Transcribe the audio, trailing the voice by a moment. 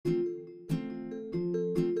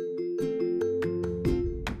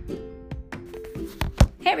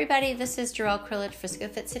Hey everybody, this is Jarrell Krilich, Frisco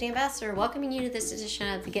Fit City Ambassador, welcoming you to this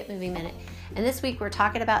edition of the Get Moving Minute. And this week we're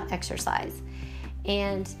talking about exercise.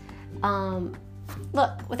 And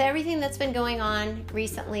look, with everything that's been going on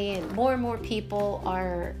recently, and more people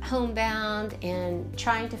are homebound and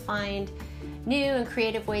trying to find new and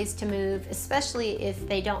creative ways to move, especially if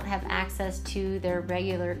they don't have access to their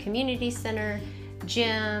regular community center,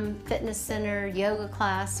 gym, fitness center, yoga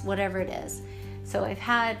class, whatever it is. So I've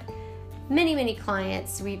had many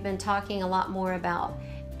clients. We've been talking a lot more about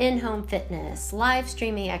in-home fitness, live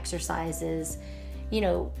streaming exercises,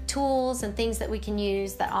 tools and things that we can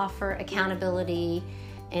use that offer accountability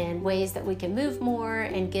and ways that we can move more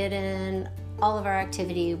and get in all of our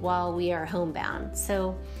activity while we are homebound.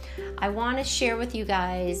 So I want to share with you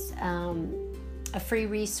guys a free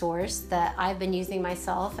resource that I've been using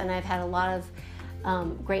myself, and I've had a lot of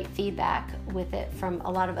great feedback with it from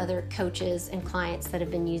a lot of other coaches and clients that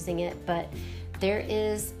have been using it. But there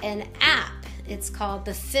is an app. It's called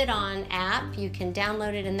the FitOn app. You can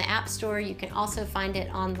download it in the App Store. You can also find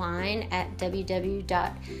it online at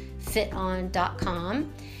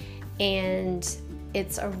www.fiton.com. And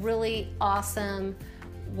it's a really awesome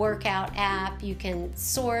workout app. You can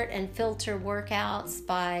sort and filter workouts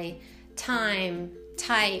by time,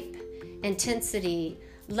 type, intensity,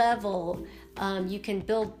 level. You can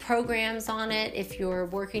build programs on it if you're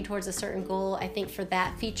working towards a certain goal. I think for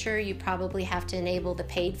that feature, you probably have to enable the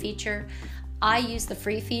paid feature. I use the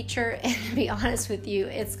free feature, and to be honest with you,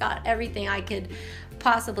 it's got everything I could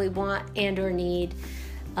possibly want and or need.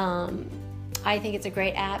 I think it's a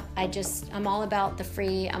great app. I'm all about the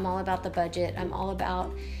free. I'm all about the budget. I'm all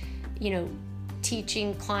about,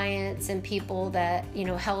 teaching clients and people that,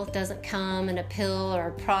 health doesn't come in a pill or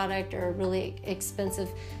a product or a really expensive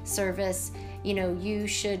service. You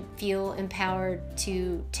should feel empowered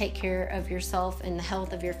to take care of yourself and the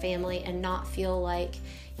health of your family and not feel like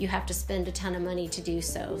you have to spend a ton of money to do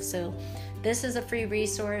so. So this is a free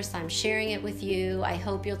resource. I'm sharing it with you. I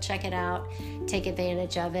hope you'll check it out, take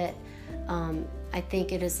advantage of it. I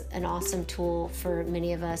think it is an awesome tool for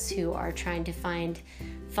many of us who are trying to find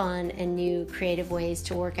fun and new creative ways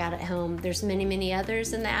to work out at home. There's many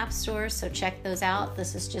others in the App Store, so check those out.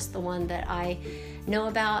 This is just the one that I know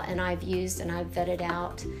about and I've used and I've vetted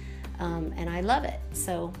out, and I love it.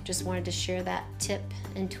 So just wanted to share that tip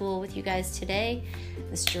and tool with you guys today.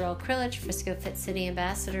 This is Jarrell Krilich, Frisco Fit City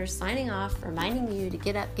Ambassador, signing off, reminding you to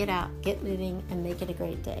get up, get out, get moving, and make it a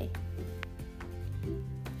great day.